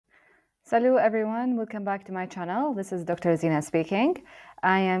Hello everyone, welcome back to my channel. This is Dr. Zina speaking.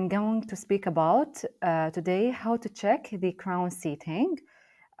 I am going to speak about today how to check the crown seating.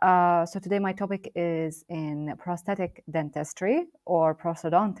 So today my topic is in prosthetic dentistry or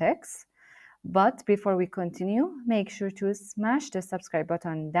prosthodontics. But before we continue, make sure to smash the subscribe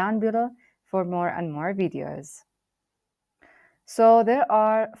button down below for more and more videos. So there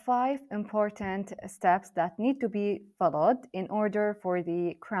are 5 important steps that need to be followed in order for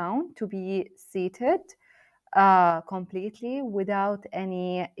the crown to be seated completely without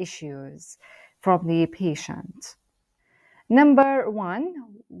any issues from the patient. Number 1,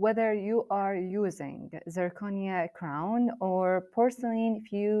 whether you are using zirconia crown or porcelain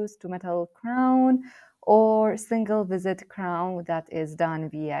fused to metal crown or single visit crown that is done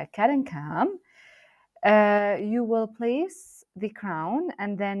via CAD/CAM, you will place the crown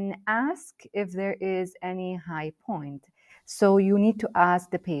and then ask if there is any high point. So you need to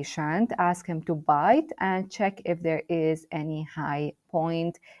ask the patient, ask him to bite and check if there is any high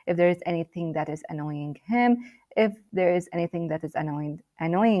point, if there is anything that is annoying him. If there is anything that is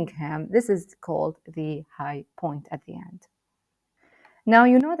annoying him, this is called the high point at the end. Now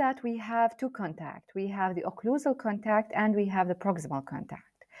you know that we have 2 contacts. We have the occlusal contact and we have the proximal contact.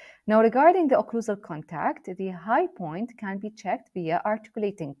 Now, regarding the occlusal contact, the high point can be checked via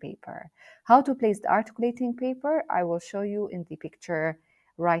articulating paper. How to place the articulating paper, I will show you in the picture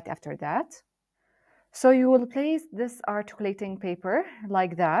right after that. So you will place this articulating paper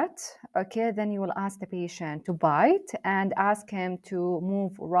like that, okay? Then you will ask the patient to bite and ask him to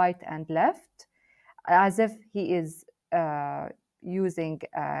move right and left as if he is using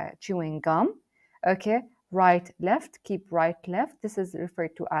chewing gum, okay? Right, left, keep right, left. This is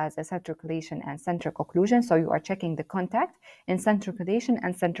referred to as a centriculation and centric occlusion. So you are checking the contact in centriculation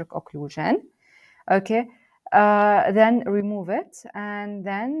and centric occlusion, okay? Then remove it, and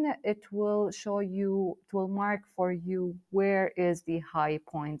then it will show you, it will mark for you where is the high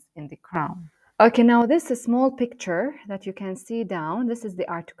points in the crown. Okay, now this is a small picture that you can see down. This is the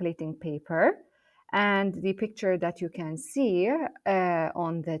articulating paper. And the picture that you can see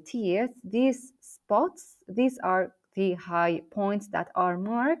on the teeth, these spots, these are the high points that are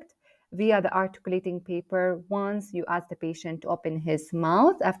marked via the articulating paper once you ask the patient to open his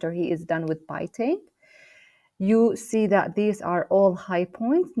mouth after he is done with biting. You see that these are all high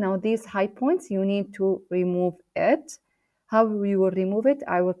points. Now these high points, you need to remove it. How you will remove it,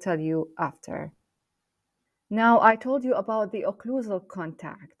 I will tell you after. Now, I told you about the occlusal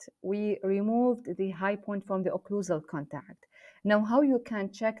contact. We removed the high point from the occlusal contact. Now, how you can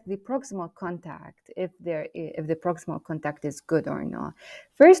check the proximal contact if the proximal contact is good or not?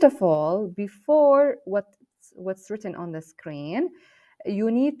 First of all, before what's written on the screen, you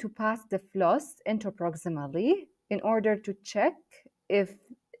need to pass the floss interproximally in order to check if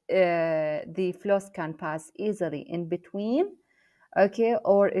the floss can pass easily in between, okay,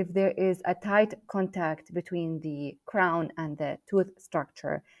 or if there is a tight contact between the crown and the tooth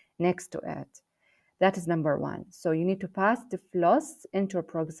structure next to it. That is number 1. So you need to pass the floss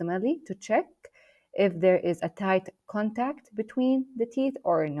interproximally to check if there is a tight contact between the teeth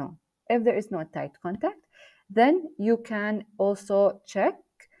or no. If there is no tight contact, then you can also check,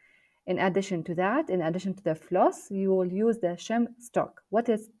 in addition to that, in addition to the floss, you will use the shim stock. What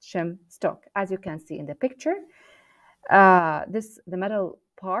is shim stock? As you can see in the picture, the metal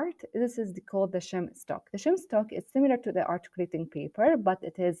part, this is called the shim stock. The shim stock is similar to the articulating paper, but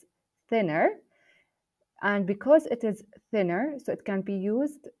it is thinner. And because it is thinner, so it can be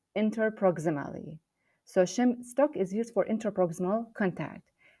used interproximally. So shim stock is used for interproximal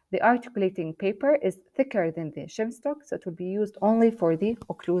contact. The articulating paper is thicker than the shim stock, so it will be used only for the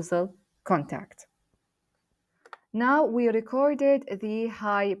occlusal contact. Now we recorded the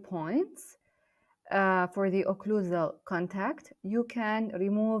high points. For the occlusal contact, you can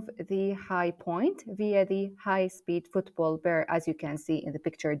remove the high point via the high-speed football burr, as you can see in the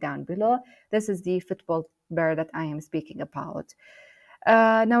picture down below. This is the football burr that I am speaking about.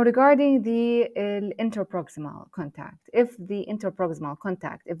 Now, regarding the interproximal contact, if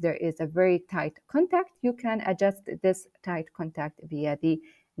there is a very tight contact, you can adjust this tight contact via the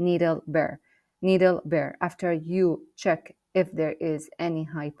needle burr. After you check if there is any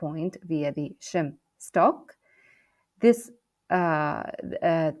high point via the shim stock, the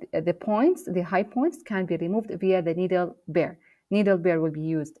high points can be removed via the needle burr. Needle burr will be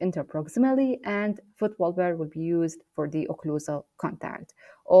used interproximally and football burr will be used for the occlusal contact.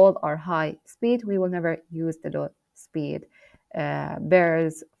 All are high speed. We will never use the low speed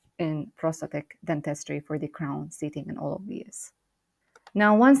burrs in prosthetic dentistry for the crown seating and all of these.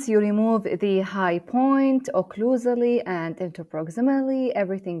 Now, once you remove the high point occlusally and interproximally,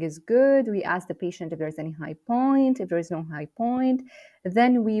 everything is good. We ask the patient if there's any high point. If there is no high point,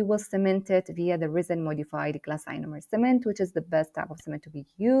 then we will cement it via the resin modified glass ionomer cement, which is the best type of cement to be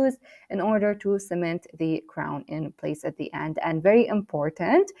used in order to cement the crown in place at the end. And very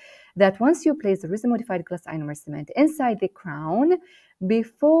important that once you place the resin modified glass ionomer cement inside the crown,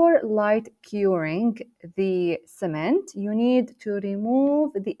 before light curing the cement, you need to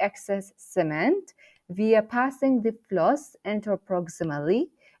remove the excess cement via passing the floss interproximally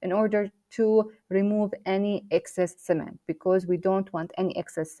in order to remove any excess cement, because we don't want any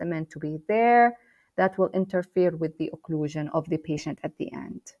excess cement to be there. That will interfere with the occlusion of the patient at the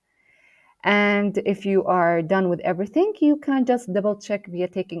end. And if you are done with everything, you can just double check via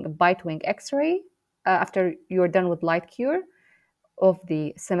taking a bite wing x-ray after you're done with light cure of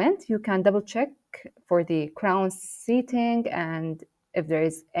the cement. You can double check for the crown seating and if there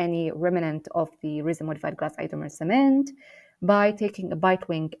is any remnant of the resin modified glass ionomer cement by taking a bite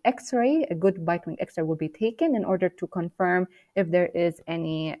wing x-ray. A good bite wing x-ray will be taken in order to confirm if there is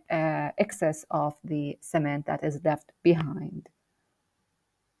any excess of the cement that is left behind.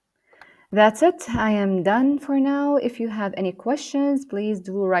 That's it. I am done for now. If you have any questions, please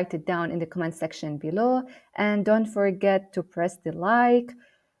do write it down in the comment section below. And don't forget to press the like,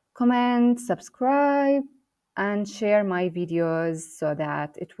 comment, subscribe, and share my videos so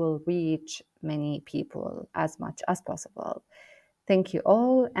that it will reach many people as much as possible. Thank you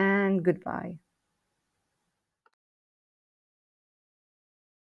all and goodbye.